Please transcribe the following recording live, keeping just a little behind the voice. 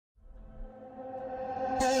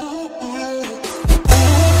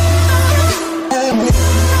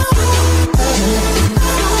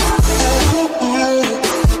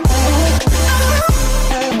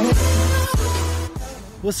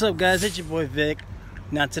What's up, guys? It's your boy Vic.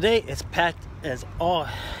 Now today it's packed as all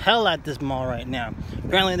hell at this mall right now.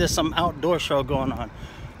 Apparently there's some outdoor show going on,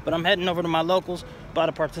 but I'm heading over to my locals, about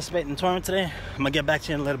to participate in the tournament today. I'm gonna get back to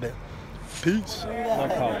you in a little bit. Peace.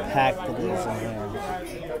 Look how packed it is in here.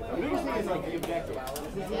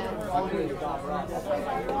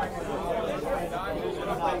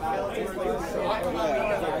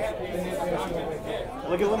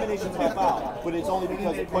 Like elimination's half out, but it's only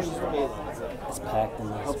because it pushes for me. It's packed in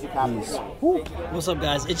this piece. What's up,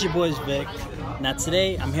 guys? It's your boy Vic. Now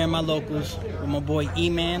today I'm here in my locals with my boy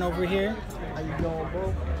E-Man over here. How you doing,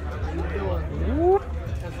 bro? How you doing?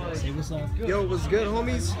 Say what's up. Yo, what's good,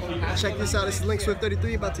 homies? Check this out. This is Link Swift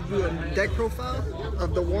 33 about to do a deck profile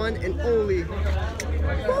of the one and only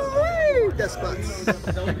Deskbots.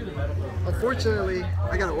 Unfortunately,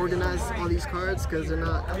 I gotta organize all these cards because they're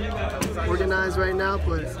not organized right now,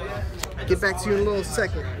 but get back to you in a little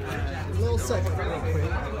second.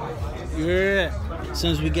 Yeah. As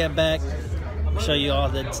soon as we get back, I'll show you all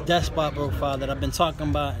the Deskbot profile that I've been talking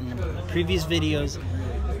about in the previous videos.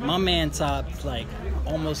 My man topped like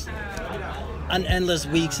almost an endless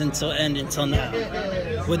weeks until now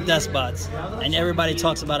with Deskbots, and everybody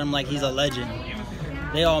talks about him like he's a legend.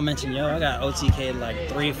 They all mention, yo, I got OTK like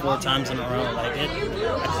 3-4 times in a row. Like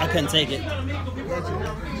I couldn't take it.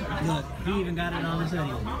 Look, he even got it on his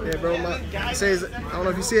hoodie. Yeah, bro. It says, I don't know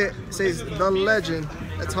if you see it. It says the legend.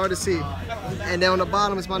 That's hard to see. And then on the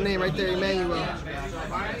bottom is my name right there, Emmanuel.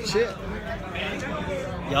 Shit.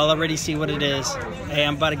 Y'all already see what it is. Hey,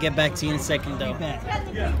 I'm about to get back to you in a second, though.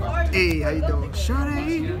 Hey, how you doing?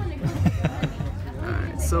 Shorty.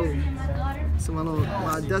 Alright, so my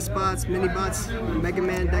Deskbots, mini bots, Mega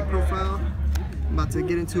Man deck profile. I'm about to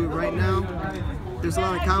get into it right now. There's a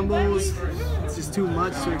lot of combos. It's just too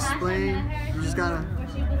much to explain. You just gotta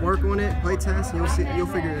work on it, play test, and you'll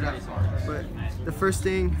figure it out. But the first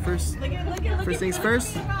things first,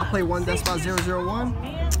 I'll play one Deskbot 001.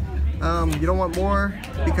 You don't want more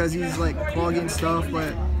because he's like clogging stuff,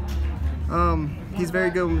 but he's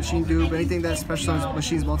very good with Machine Dupe. Anything that special summons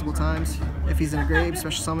machines multiple times. If he's in a grave,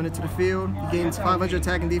 special summon it to the field. He gains 500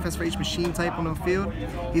 attack and defense for each machine type on the field.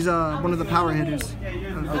 He's one of the power hitters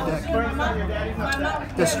of the deck.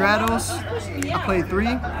 The Stratos, I play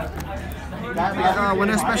 3. When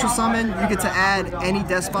they're special summoned, you get to add any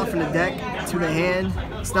Deskbot from the deck to the hand.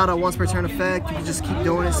 It's not a once per turn effect. You can just keep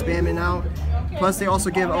doing it, spamming out. Plus, they also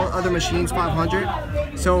give all other machines 500,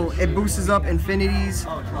 so it boosts up infinities,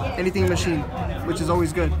 anything machine, which is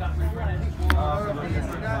always good.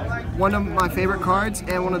 One of my favorite cards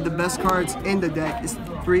and one of the best cards in the deck is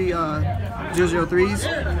 3 003s.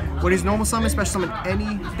 When he's normal summon, special summon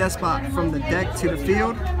any Deskbot from the deck to the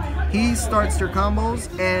field, he starts their combos,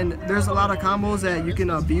 and there's a lot of combos that you can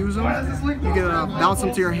abuse them. You can bounce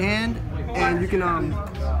them to your hand, and you can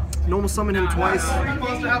normal summon him twice,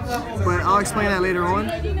 but I'll explain that later on.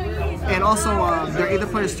 And also, during either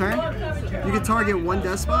player's turn, you can target one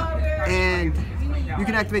Deskbot, and you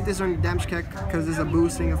can activate this during the damage check because there's a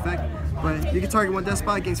boosting effect. But you can target one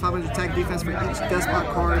Deskbot, gains 500 attack defense for each Deskbot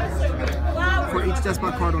card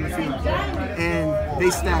on the field, and they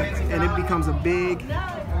stack, and it becomes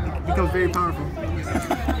very powerful.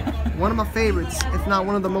 One of my favorites, if not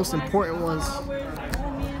one of the most important ones,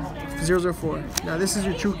 004. Now this is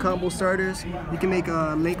your true combo starters. You can make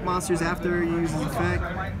link monsters after you use this effect,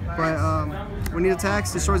 but when he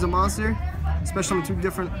attacks, destroys a monster. Special on two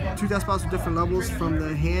Deskbots with different levels from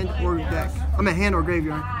the hand or deck. Hand or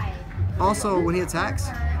graveyard. Also, when he attacks,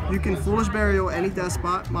 you can Foolish Burial any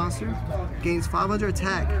Deskbot monster. Gains 500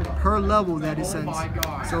 attack per level that it sends.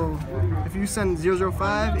 So if you send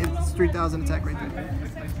 005, it's 3,000 attack right there.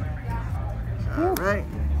 All right.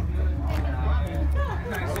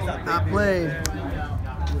 I play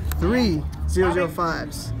 3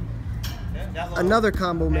 005s. Another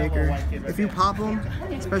combo maker. If you pop them,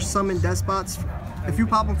 special summon Deskbots. If you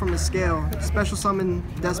pop them from the scale, special summon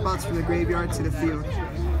Deskbots from the graveyard to the field.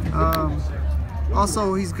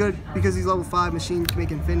 Also, he's good because he's level 5. Machine can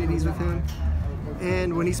make infinities with him.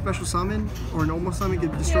 And when he's special summon or normal summon, he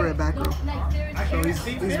can destroy a back row. So he's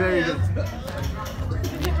very good.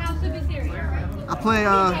 I play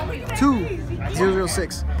 2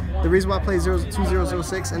 006. The reason why I play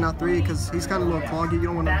 2006 and not 3 because he's kind of a little cloggy. You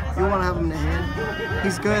don't want to have him in the hand.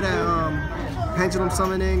 He's good at pendulum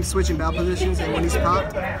summoning, switching battle positions, and when he's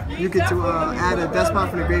popped, you get to add a Deskbot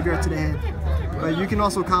from the graveyard to the hand. But you can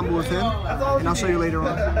also combo with him, and I'll show you later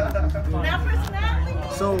on.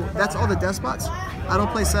 So that's all the Deskbots. I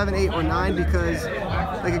don't play 7, 8, or 9 because,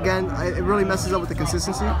 like, again, it really messes up with the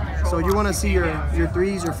consistency. So you want to see your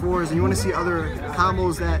 3s, your 4s, and you want to see other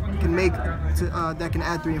combos that can make that can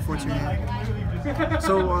add 3 and 4 to your hand.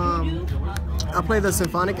 So I play the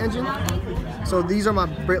symphonic engine. So these are my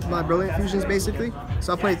brilliant fusions basically.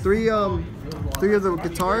 So I play three of the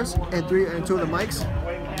guitars and two of the mics.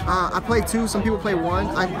 I play two. Some people play one.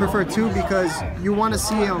 I prefer two because you want to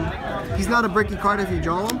see him. He's not a bricky card if you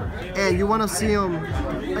draw him, and you want to see him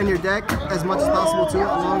in your deck as much as possible too,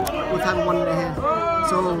 along with having one in the hand.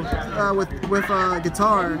 So with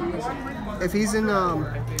guitar, if he's in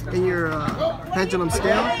your pendulum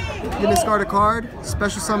scale, you can discard a card,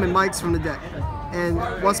 special summon mics from the deck, and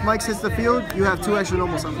once mics hits the field, you have 2 extra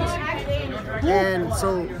normal summons. And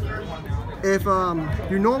so if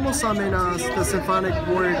you normal summon the symphonic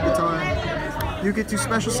warrior guitar, you get to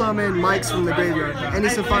special summon mics from the graveyard, any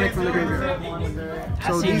symphonic from the graveyard.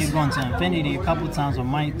 So I've seen you going to Infinity a couple times with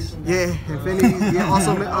mics. Yeah, Infinity. Yeah,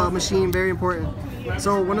 also machine, very important.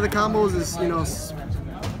 So one of the combos is, you know,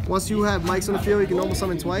 once you have mics on the field, you can normal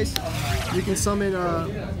summon twice. You can summon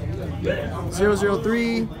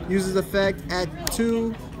 003, uses effect, add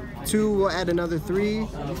 2, 2 will add another 3,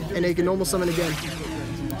 and they can normal summon again.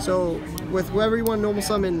 So with whoever you want to normal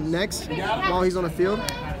summon next while he's on the field,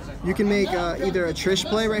 you can make either a Trish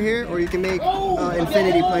play right here, or you can make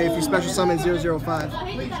Infinity play if you special summon 005.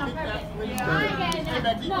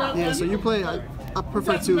 Yeah, so you play, I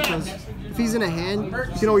prefer 2 because if he's in a hand,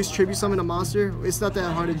 you can always tribute summon a monster. It's not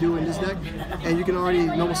that hard to do in this deck, and you can already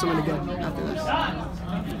normal summon again after this.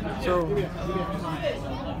 So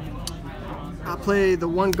I play the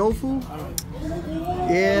one Gofu.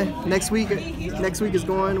 Yeah, next week is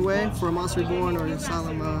going away for a Monster Reborn or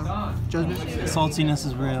Solemn Judgment. Saltiness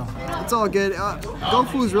is real. It's all good.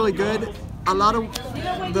 Gofu is really good. A lot of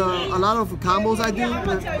combos I do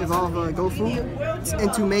involve Gofu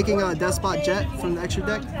into making a Despot Jet from the extra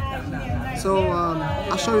deck. So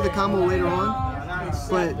I'll show you the combo later on,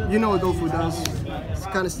 but you know what Gofu does. It's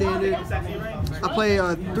kind of standard. I play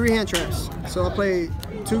 3 hand traps. So I play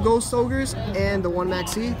 2 Ghost Ogres and the 1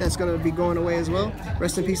 Maxi that's gonna be going away as well.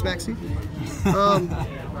 Rest in peace, Maxi.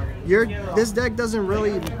 This deck doesn't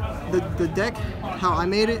really, the deck how I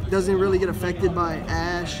made it doesn't really get affected by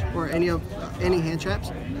Ash or any hand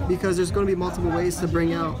traps, because there's gonna be multiple ways to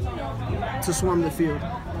bring out to swarm the field.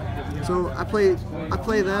 So I play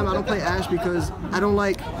them. I don't play Ash because I don't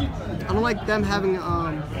like them having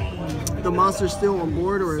the monster still on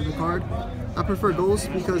board or the card. I prefer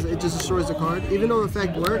Ghost because it just destroys the card. Even though the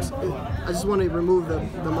effect works, I just want to remove the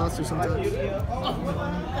monster sometimes.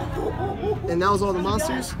 And that was all the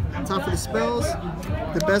monsters. Time for the spells.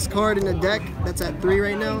 The best card in the deck, that's at 3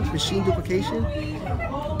 right now, Machine Duplication.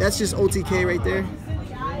 That's just OTK right there.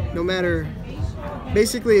 No matter,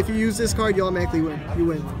 basically if you use this card, you automatically win. You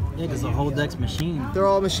win. Yeah, because the whole deck's machine. They're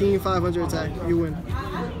all machine, 500 attack. You win.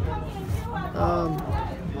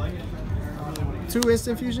 2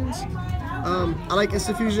 instant fusions. I like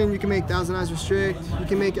instant fusion. You can make Thousand Eyes Restrict. You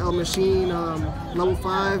can make a machine level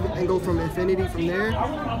 5 and go from Infinity from there.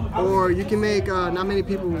 Or you can make, not many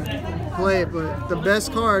people play it, but the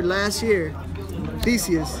best card last year,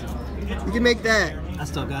 Theseus. You can make that. I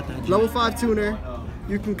still got that. Level 5 tuner.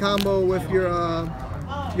 You can combo with your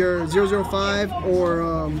 005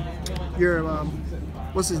 or your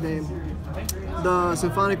what's his name? The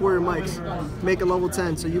Symphonic Warrior mics. Make a level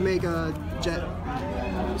 10. So you make a Jet.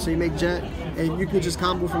 So you make Jet, and you can just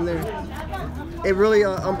combo from there. It really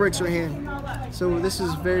unbreaks your hand. So this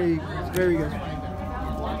is very, very good.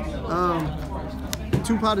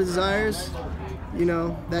 2 Pot of Desires. You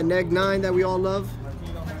know, that neg 9 that we all love.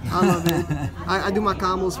 I love it. I do my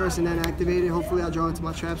combos first and then activate it. Hopefully I'll draw into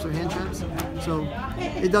my traps or hand traps. So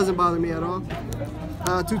it doesn't bother me at all.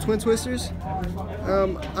 2 Twin Twisters.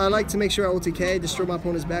 I like to make sure I OTK, destroy my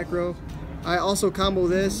opponent's back row. I also combo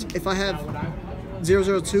this. If I have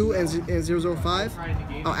 002 and 005,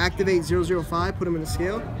 I'll activate 005, put them in the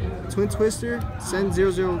scale. Twin Twister, send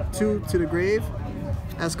 002 to the grave.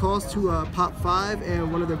 As cost to pop 5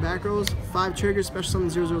 and one of their back rows. 5 triggers, special summon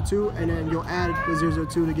 002, and then you'll add the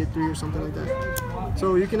 002 to get 3 or something like that.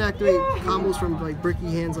 So you can activate combos from like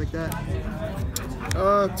bricky hands like that.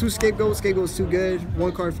 2 Scapegoats, Scapegoat's too good.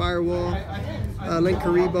 1 card Firewall, Link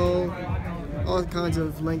Karibo, all kinds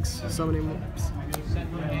of links, summoning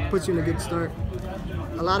puts you in a good start.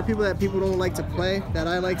 A lot of people that people don't like to play, that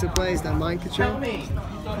I like to play, is that Mind Control.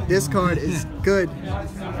 This card is good.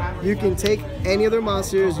 You can take any of their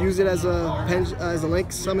monsters, use it as a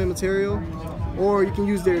link summon material, or you can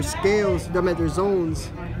use their scales, them at their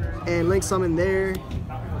zones, and link summon there.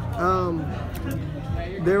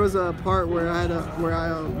 There was a part where I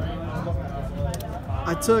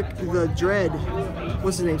took the Dread,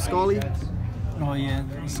 what's his name, Scully, Oh yeah,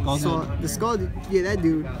 Skull. So the Skull, yeah, that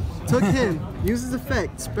dude. Took him, used his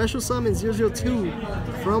effect, special summon 002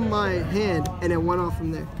 from my hand, and then went off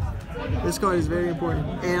from there. This card is very important,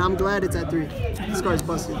 and I'm glad it's at 3. This card is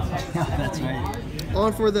busted. That's right.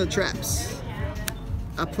 On for the traps.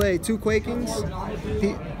 I play 2 Quakings.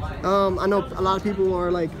 I know a lot of people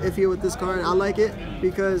are like iffy with this card. I like it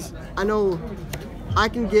because I know I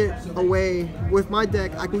can get away with my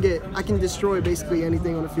deck. I can destroy basically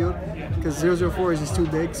anything on the field because 004 is just too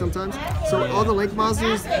big sometimes. So all the Link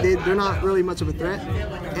monsters, they're not really much of a threat,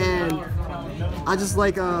 and I just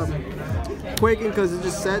like Quaking because it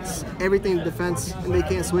just sets everything in defense and they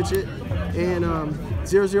can't switch it. And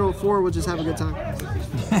 004 will just have a good time.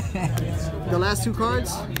 The last 2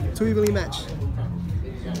 cards, 2 evenly matched.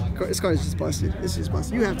 This card is just busted. It's just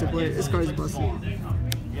busted. You have to play it. This card is busted.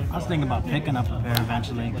 I was thinking about picking up a pair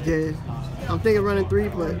eventually. Yeah, I'm thinking running 3,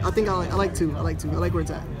 but I think I like 2. I like 2. I like where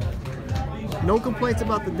it's at. No complaints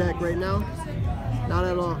about the deck right now. Not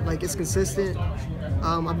at all. Like, it's consistent.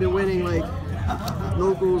 I've been winning like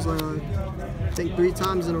locals, I think 3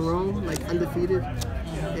 times in a row, like undefeated.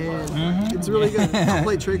 And it's really good. I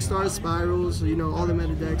played Trick Stars, Spirals, you know, all the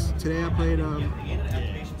meta decks. Today I played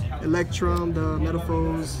Electrum, the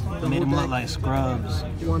Metaphors, the Made whole them deck. look like scrubs.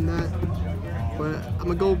 Won that. But I'm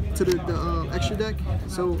gonna go to the extra deck.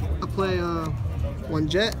 So I play 1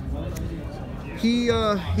 Jet. He's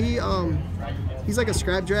like a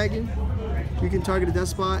Scrap Dragon. You can target a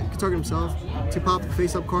Despot, you can target himself to pop a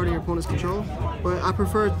face-up card in your opponent's control. But I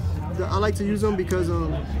prefer, I like to use him because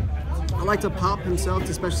I like to pop himself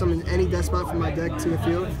to special summon any Despot from my deck to the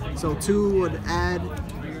field. So 2 would add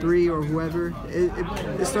 3 or whoever.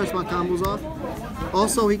 It starts my combos off.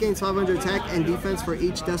 Also, he gains 500 attack and defense for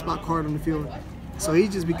each Despot card on the field. So he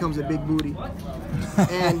just becomes a big booty.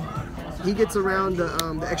 And he gets around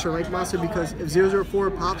the extra Link monster because if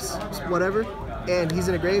 004 pops whatever and he's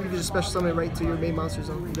in a grave, you can just special summon it right to your main monster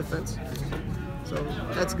zone in defense. So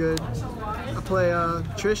that's good. I play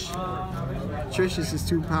Trish. Trish is just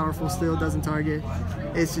too powerful still, doesn't target.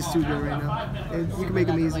 It's just too good right now. And you can make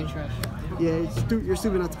him easy. Yeah, you're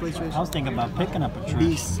stupid not to play Trish. I was thinking about picking up a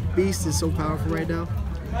Trish. Beast is so powerful right now.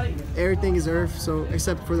 Everything is Earth, so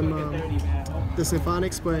except for the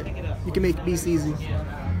Symphonics, but you can make Beast easy.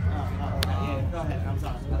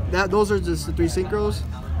 Those are just the 3 synchros.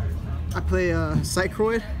 I play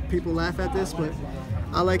Psychroid. People laugh at this, but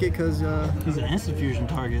I like it because He's an instant fusion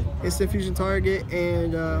target. Instant fusion target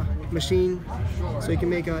and machine, so you can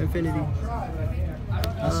make Infinity.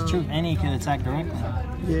 That's true, and he can attack directly.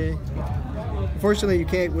 Yeah. Unfortunately, you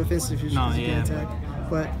can't with instant fusion because you can't attack.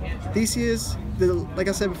 But Theseus, like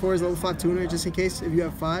I said before, is level 5 tuner just in case if you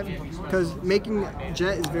have 5, because making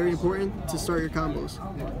Jet is very important to start your combos.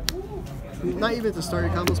 Not even to start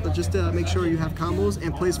your combos, but just to make sure you have combos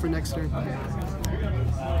and plays for next turn.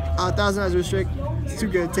 1000 Eyes Restrict, it's too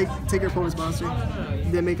good. Take your opponent's monster,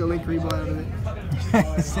 then make a Link Reball out of it.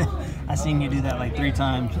 I seen you do that like 3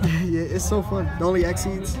 times. Yeah, it's so fun. The only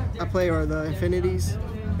Exceeds I play are the Infinities,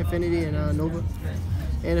 Infinity and Nova.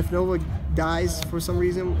 And if Nova dies for some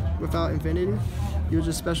reason without Infinity, you'll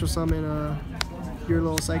just special summon your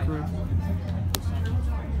little Psycho.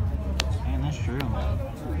 Man, that's true.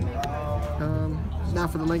 Now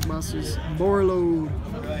for the Link monsters. Borload.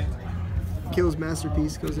 Kills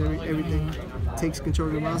Masterpiece, kills everything. Takes control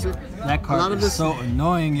of the monster. That card is so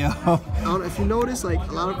annoying, yo. I don't know if you notice, like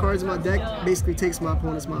a lot of cards in my deck basically takes my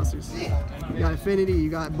opponent's monsters. You got Infinity, you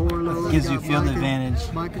got Borload, Gives you field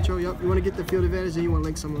advantage. Mind control, yep. You want to get the field advantage and you want to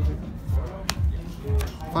link some of it.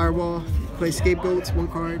 Fireball, play Scapegoats, 1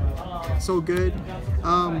 card. So good.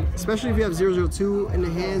 Especially if you have 002 in the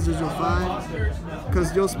hand, 005.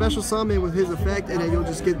 Because you'll special summon with his effect and then you'll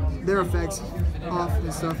just get their effects off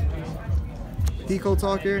and stuff. Deco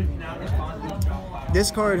Talker. This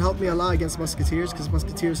card helped me a lot against Musketeers because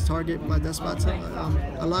Musketeers target my Despots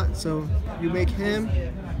a lot. So you make him,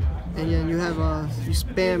 and then you have you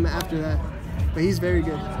spam after that. But he's very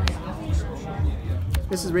good.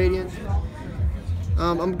 This is Radiant.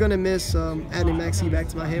 I'm gonna miss adding Maxi back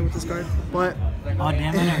to my hand with this card, but oh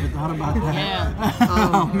damn, I never thought about that. Yeah.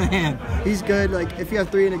 Oh man, he's good. Like if you have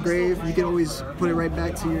 3 in the grave, you can always put it right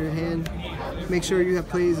back to your hand. Make sure you have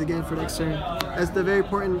plays again for next turn. That's the very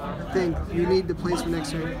important thing. You need the plays for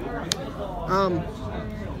next turn.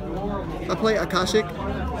 I play Akashic.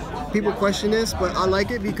 People question this, but I like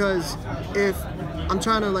it because if I'm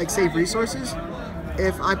trying to like save resources,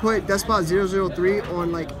 if I put Despot 003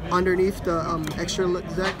 on like underneath the extra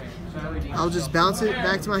deck, I'll just bounce it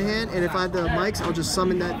back to my hand, and if I have the mics, I'll just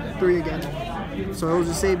summon that 3 again. So it'll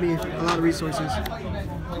just save me a lot of resources.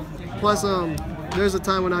 Plus, there's a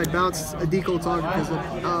time when I bounced a deco target because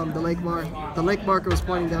of the link marker was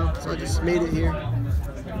pointing down, so I just made it here.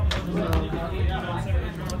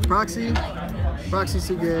 Proxy's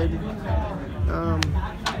too good.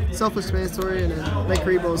 Self-explanatory, and then Link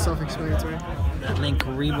Rebo is self-explanatory. Link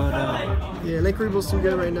Rebo though. Yeah, Link Rebo's too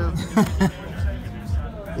good right now.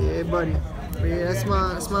 Yeah, buddy. But yeah, that's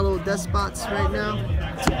my little Deskbots right now.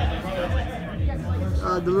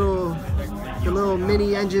 The little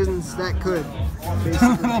mini engines that could.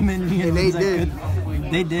 Basically. And they did.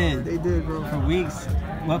 They did. They did, bro. For weeks.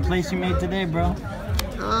 What place you made today, bro?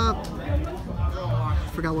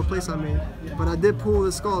 Forgot what place I made, but I did pull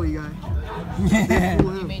the Scully guy. Yeah.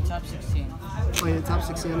 You made top 16. Oh yeah, top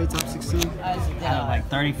 16. I made top 16. I had like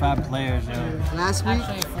 35 players, yo. Yeah. Last week.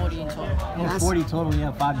 Actually 40 in total. Yeah, 40 total.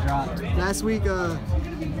 Yeah, 5 dropped. Last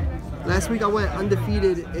week I went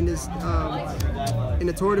undefeated in this in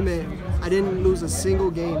the tournament. I didn't lose a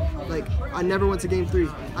single game. Like, I never went to game 3.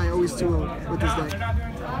 I always 2-0 with this deck.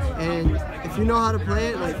 And if you know how to play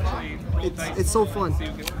it, like, it's so fun.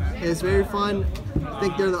 It's very fun. I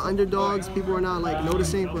think they're the underdogs. People are not like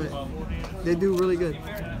noticing, but they do really good.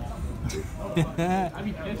 But yeah.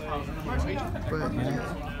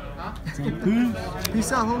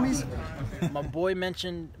 Peace out, homies. My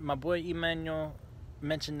boy Emmanuel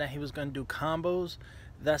mentioned that he was gonna do combos.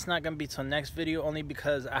 That's not gonna be till next video, only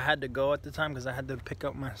because I had to go at the time because I had to pick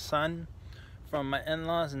up my son from my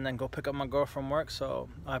in-laws and then go pick up my girl from work. So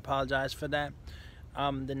I apologize for that.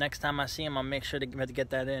 The next time I see him, I'll make sure to get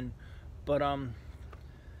that in. But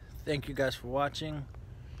thank you guys for watching.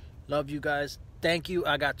 Love you guys. Thank you.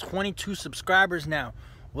 I got 22 subscribers now.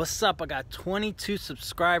 What's up? I got 22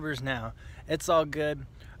 subscribers now. It's all good.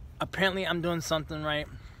 Apparently I'm doing something right.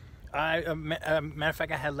 Matter of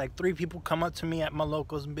fact, I had like 3 people come up to me at my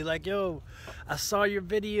locals and be like, yo, I saw your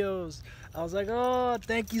videos. I was like, oh,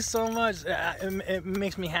 thank you so much. It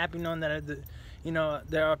makes me happy knowing that you know,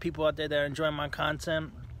 there are people out there that are enjoying my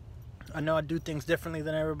content. I know I do things differently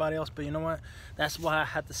than everybody else, but you know what? That's why I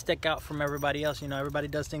have to stick out from everybody else. You know, everybody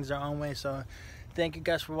does things their own way. So thank you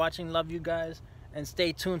guys for watching. Love you guys. And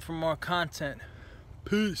stay tuned for more content.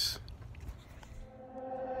 Peace.